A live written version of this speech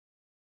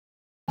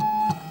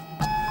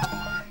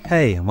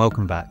Hey, and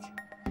welcome back.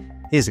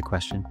 Here's a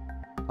question.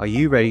 Are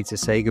you ready to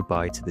say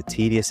goodbye to the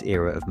tedious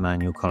era of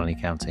manual colony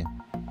counting?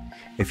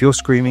 If you're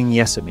screaming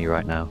yes at me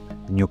right now,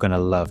 then you're going to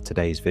love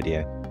today's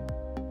video.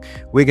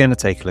 We're going to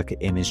take a look at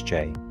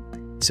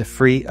ImageJ. It's a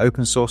free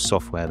open source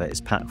software that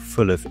is packed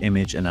full of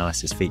image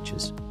analysis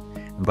features.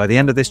 And by the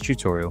end of this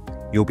tutorial,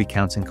 you'll be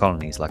counting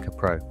colonies like a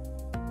pro.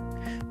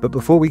 But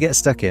before we get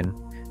stuck in,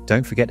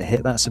 don't forget to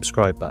hit that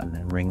subscribe button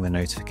and ring the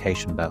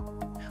notification bell.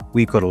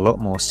 We've got a lot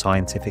more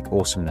scientific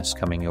awesomeness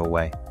coming your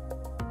way.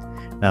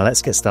 Now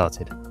let's get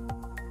started.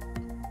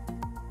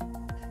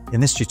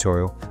 In this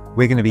tutorial,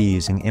 we're going to be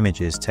using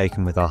images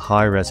taken with our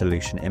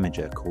high-resolution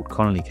imager called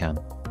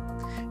ColonyCam.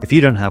 If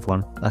you don't have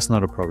one, that's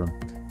not a problem,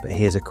 but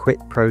here's a quick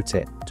pro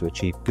tip to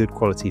achieve good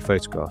quality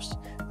photographs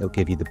that will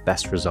give you the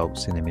best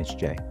results in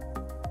ImageJ.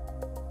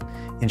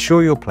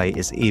 Ensure your plate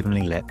is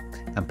evenly lit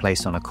and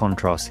placed on a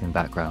contrasting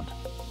background.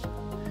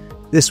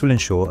 This will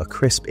ensure a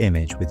crisp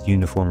image with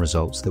uniform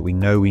results that we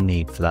know we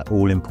need for that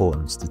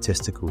all-important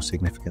statistical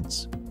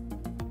significance.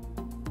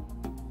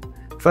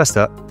 First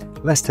up,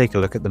 let's take a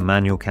look at the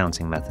manual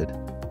counting method.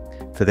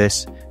 For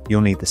this,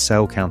 you'll need the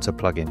Cell Counter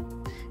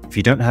plugin. If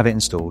you don't have it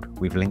installed,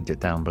 we've linked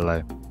it down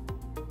below.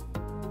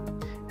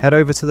 Head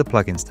over to the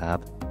Plugins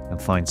tab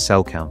and find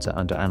Cell Counter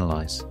under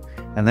Analyze,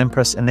 and then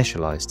press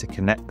Initialize to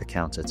connect the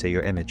counter to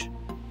your image.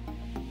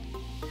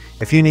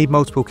 If you need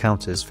multiple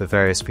counters for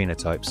various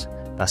phenotypes,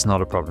 that's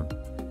not a problem.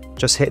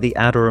 Just hit the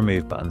Add or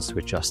Remove buttons to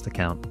adjust the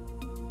count.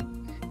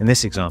 In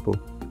this example,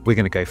 we're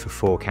going to go for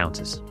 4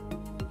 counters.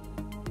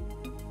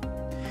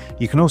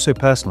 You can also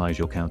personalize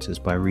your counters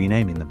by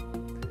renaming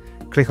them.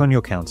 Click on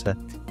your counter,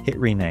 hit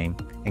Rename,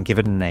 and give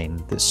it a name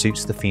that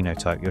suits the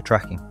phenotype you're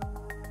tracking.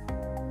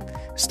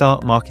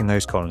 Start marking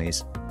those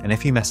colonies, and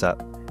if you mess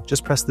up,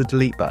 just press the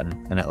Delete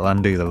button and it'll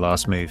undo the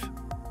last move.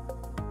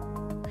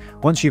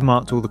 Once you've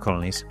marked all the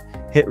colonies,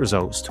 hit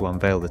Results to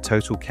unveil the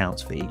total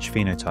counts for each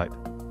phenotype.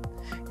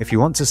 If you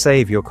want to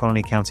save your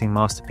colony counting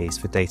masterpiece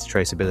for data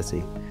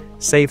traceability,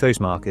 save those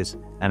markers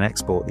and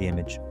export the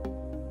image.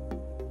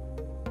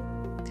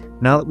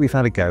 Now that we've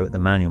had a go at the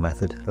manual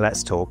method,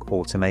 let's talk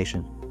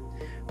automation.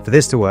 For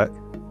this to work,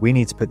 we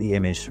need to put the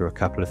image through a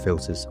couple of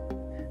filters.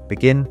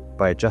 Begin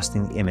by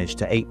adjusting the image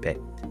to 8-bit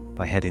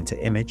by heading to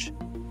Image,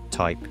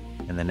 Type,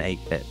 and then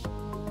 8-bit.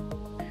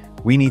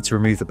 We need to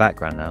remove the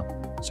background now,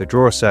 so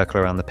draw a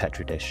circle around the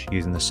Petri dish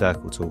using the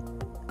Circle tool,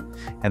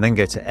 and then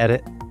go to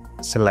Edit,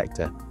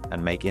 Selector,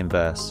 and make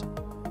Inverse,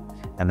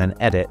 and then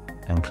Edit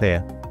and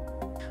Clear.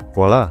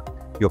 Voila,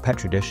 your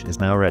Petri dish is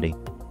now ready.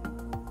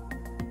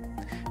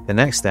 The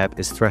next step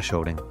is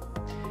thresholding.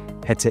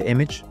 Head to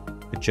Image,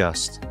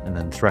 Adjust, and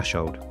then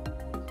Threshold.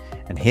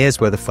 And here's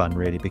where the fun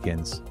really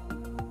begins.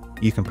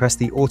 You can press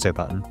the Auto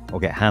button or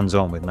get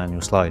hands-on with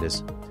manual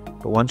sliders,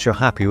 but once you're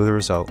happy with the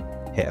result,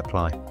 hit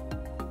Apply.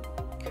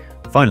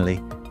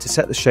 Finally, to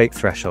set the shape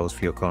thresholds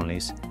for your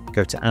colonies,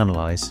 go to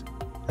Analyze,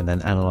 and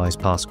then Analyze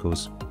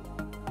Particles.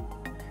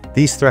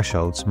 These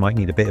thresholds might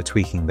need a bit of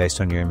tweaking based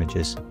on your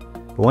images,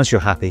 but once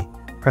you're happy,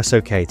 press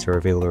OK to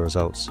reveal the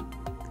results.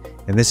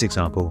 In this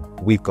example,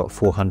 we've got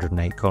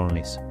 408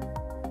 colonies.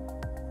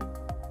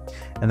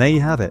 And there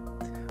you have it.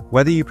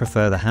 Whether you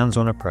prefer the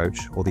hands-on approach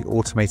or the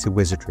automated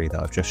wizardry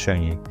that I've just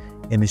shown you,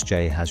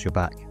 ImageJ has your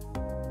back.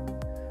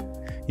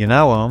 You're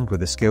now armed with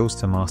the skills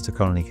to master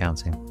colony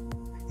counting.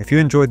 If you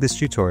enjoyed this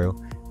tutorial,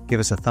 give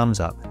us a thumbs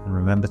up and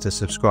remember to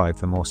subscribe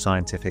for more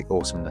scientific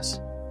awesomeness.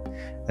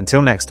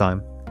 Until next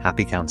time,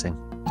 happy counting.